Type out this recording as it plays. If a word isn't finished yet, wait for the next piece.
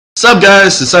What's up,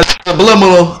 guys? It's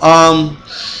Subliminal.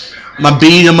 My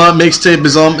Beat 'em Up mixtape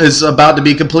is about to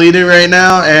be completed right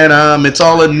now, and it's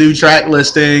all a new track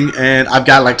listing, and I've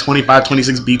got like 25,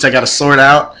 26 beats I got to sort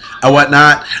out and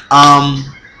whatnot. I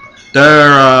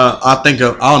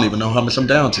don't even know how much I'm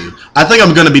down to. I think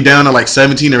I'm gonna be down to like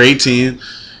 17 or 18,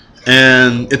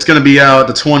 and it's gonna be out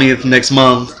the 20th next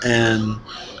month. And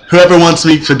whoever wants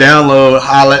me to download,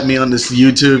 holler at me on this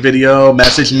YouTube video,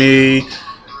 message me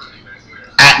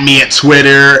at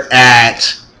Twitter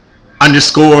at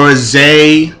underscore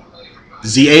Zay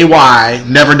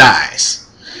never dies.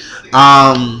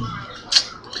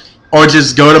 Or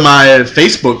just go to my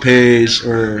Facebook page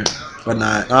or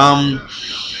whatnot. I'm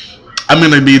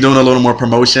gonna be doing a little more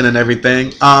promotion and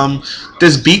everything.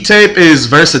 This beat tape is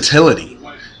versatility.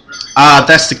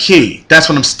 That's the key. That's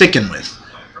what I'm sticking with.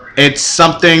 It's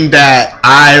something that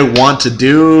I want to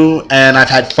do, and I've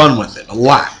had fun with it a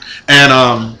lot.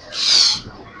 And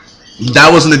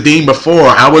that wasn't the theme before.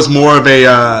 I was more of a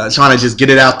trying to just get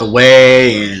it out the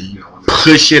way and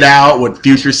push it out with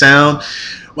Future Sound.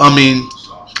 I mean,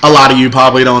 a lot of you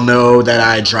probably don't know that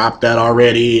I dropped that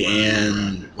already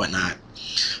and whatnot.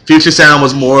 Future Sound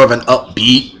was more of an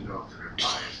upbeat,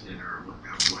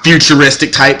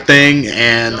 futuristic type thing,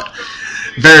 and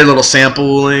very little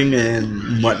sampling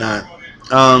and whatnot.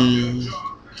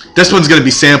 This one's going to be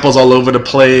samples all over the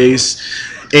place.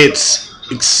 It's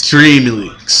extremely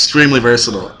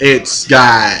versatile. It's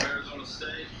got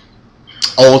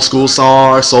old school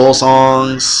songs, soul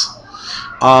songs.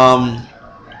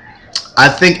 I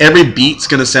think every beat's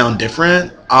gonna sound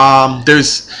different. I've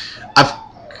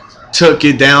took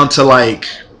it down to like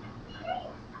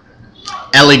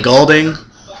Ellie Goulding.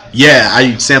 Yeah,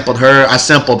 I sampled her. I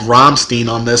sampled Rammstein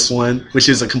on this one, which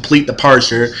is a complete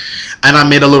departure, and I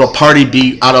made a little party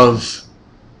beat out of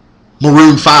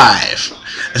Maroon 5.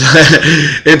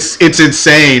 It's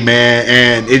insane, man,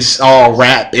 and it's all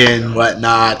rap and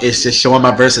whatnot. It's just showing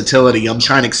my versatility. I'm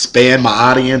trying to expand my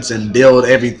audience and build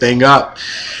everything up,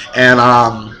 and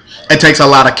it takes a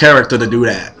lot of character to do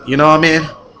that. You know what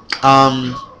I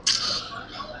mean?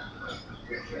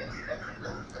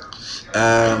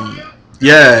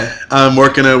 Yeah, I'm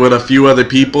working with a few other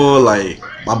people, like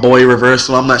my boy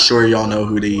Reversal. I'm not sure y'all know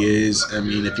who he is. I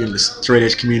mean, if you're in the straight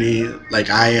edge community like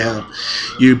I am,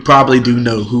 you probably do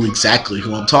know exactly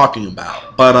who I'm talking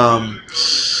about. But I'm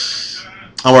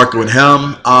working with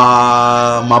him.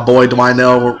 My boy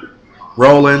Dwinell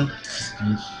Rowland,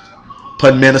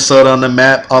 putting Minnesota on the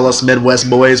map. All us Midwest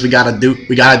boys, we gotta do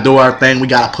our thing. We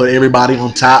gotta put everybody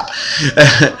on top.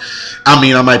 I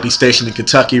mean, I might be stationed in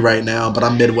Kentucky right now, but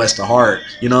I'm Midwest at heart.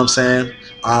 You know what I'm saying?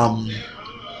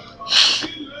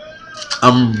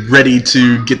 I'm ready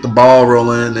to get the ball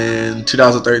rolling, and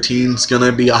 2013 is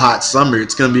gonna be a hot summer.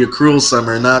 It's gonna be a cruel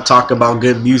summer. Not talk about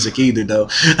good music either, though.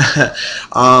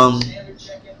 I'm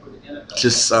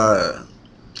just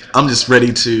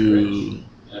ready to.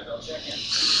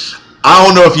 I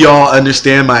don't know if y'all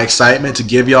understand my excitement to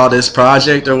give y'all this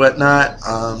project or whatnot.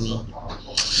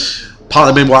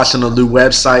 Probably been watching a new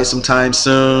website sometime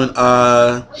soon.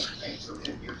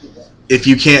 If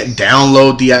you can't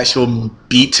download the actual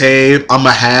beat tape, I'm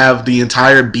gonna have the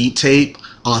entire beat tape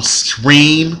on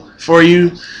stream for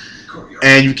you,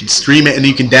 and you can stream it and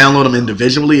you can download them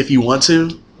individually if you want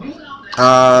to.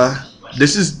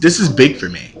 This is big for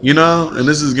me, you know, and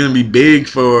this is gonna be big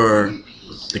for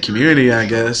the community, I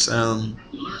guess.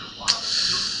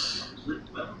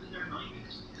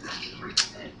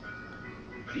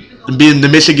 Being the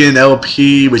Michigan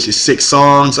LP, which is 6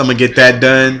 songs, I'm gonna get that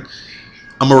done.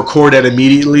 I'm gonna record that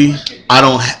immediately. I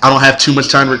don't have too much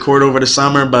time to record over the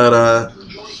summer, but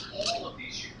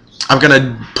I'm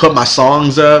gonna put my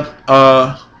songs up.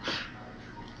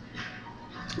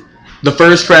 The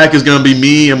first track is gonna be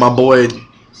me and my boy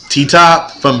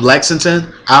T-Top from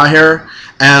Lexington out here,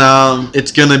 and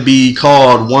it's gonna be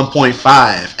called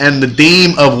 1.5. And the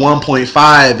theme of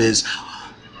 1.5 is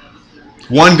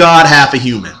one God, half a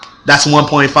human. That's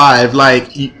 1.5.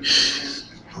 Like,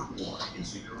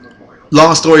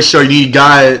 long story short, you need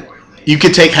God. You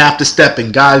can take half the step,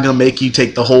 and God's gonna make you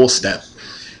take the whole step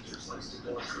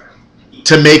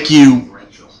to make you.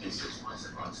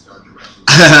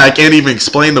 I can't even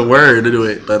explain the word to do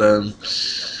it, but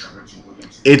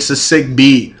it's a sick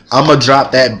beat. I'm gonna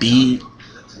drop that beat.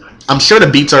 I'm sure the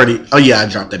beat's already. Oh yeah, I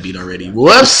dropped that beat already.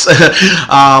 Whoops.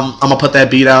 I'm gonna put that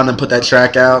beat out and put that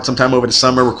track out sometime over the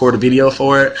summer. Record a video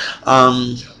for it.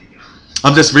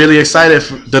 I'm just really excited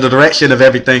for the direction of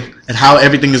everything and how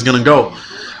everything is gonna go.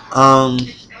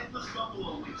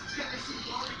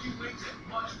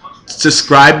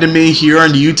 Subscribe to me here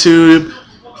on YouTube.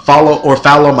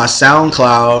 follow my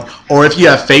SoundCloud, or if you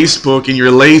have Facebook and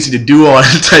you're lazy to do all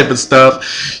that type of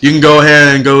stuff, you can go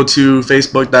ahead and go to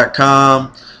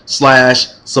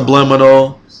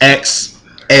facebook.com/subliminal x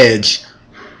edge,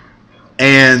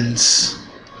 and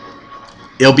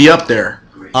it'll be up there.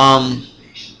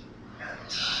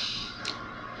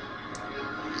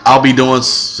 I'll be doing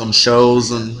some shows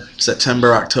in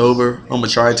September, October. I'm gonna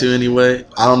try to anyway.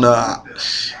 I don't know.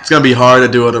 It's gonna be hard to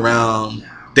do it around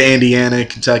the Indiana,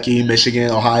 Kentucky, Michigan,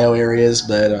 Ohio areas,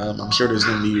 but I'm sure there's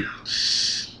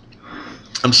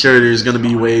gonna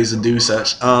be ways to do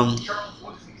such.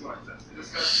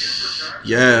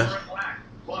 Yeah.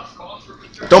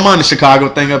 Don't mind the Chicago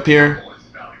thing up here.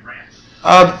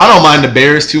 I don't mind the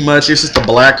Bears too much. It's just the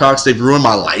Blackhawks. They've ruined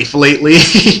my life lately.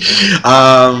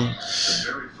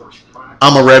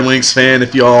 I'm a Red Wings fan,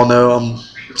 if you all know. I'm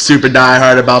super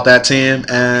diehard about that team,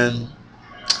 and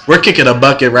we're kicking a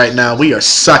bucket right now. We are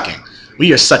sucking.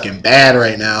 We are sucking bad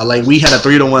right now. Like, we had a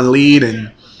 3-1 lead,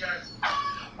 and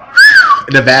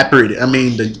it evaporated. I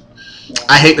mean,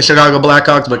 I hate the Chicago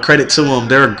Blackhawks, but credit to them.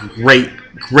 They're a great,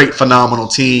 phenomenal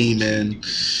team, and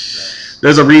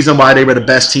there's a reason why they were the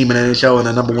best team in the NHL and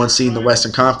the number 1 seed in the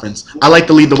Western Conference. I like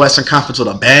to lead the Western Conference with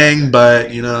a bang,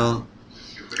 but, you know,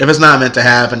 if it's not meant to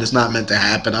happen, it's not meant to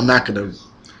happen. I'm not going to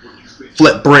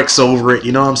flip bricks over it,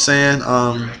 you know what I'm saying?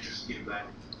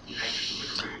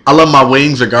 I love my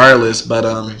Wings regardless, but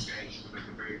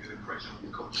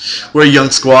we're a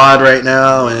young squad right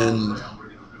now, and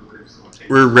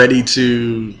we're ready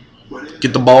to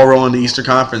get the ball rolling in the Eastern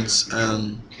Conference.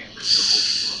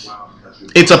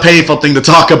 It's a painful thing to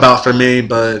talk about for me,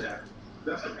 but,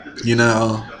 you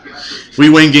know, if we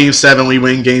win Game 7, we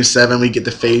win Game 7. We get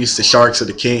to face the Sharks or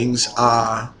the Kings.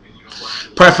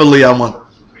 Preferably, I want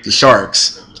the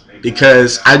Sharks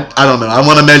because I don't know. I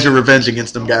want to measure revenge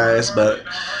against them guys, but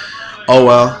oh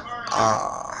well.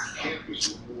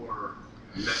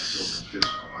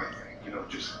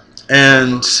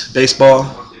 And baseball,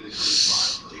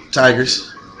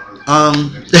 Tigers.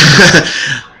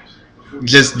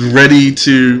 Just ready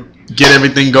to get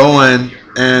everything going.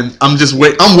 And I'm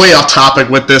way off topic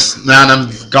with this now, and I'm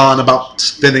gone about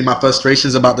spending my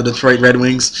frustrations about the Detroit Red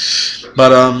Wings.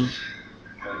 But I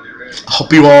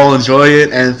hope you all enjoy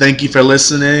it, and thank you for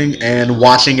listening and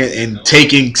watching it and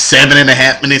taking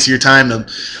 7.5 minutes of your time to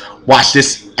watch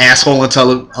this asshole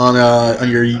on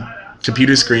your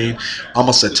computer screen.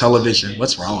 Almost said television.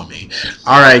 What's wrong with me?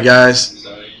 All right, guys,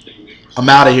 I'm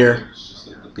out of here.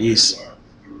 Peace.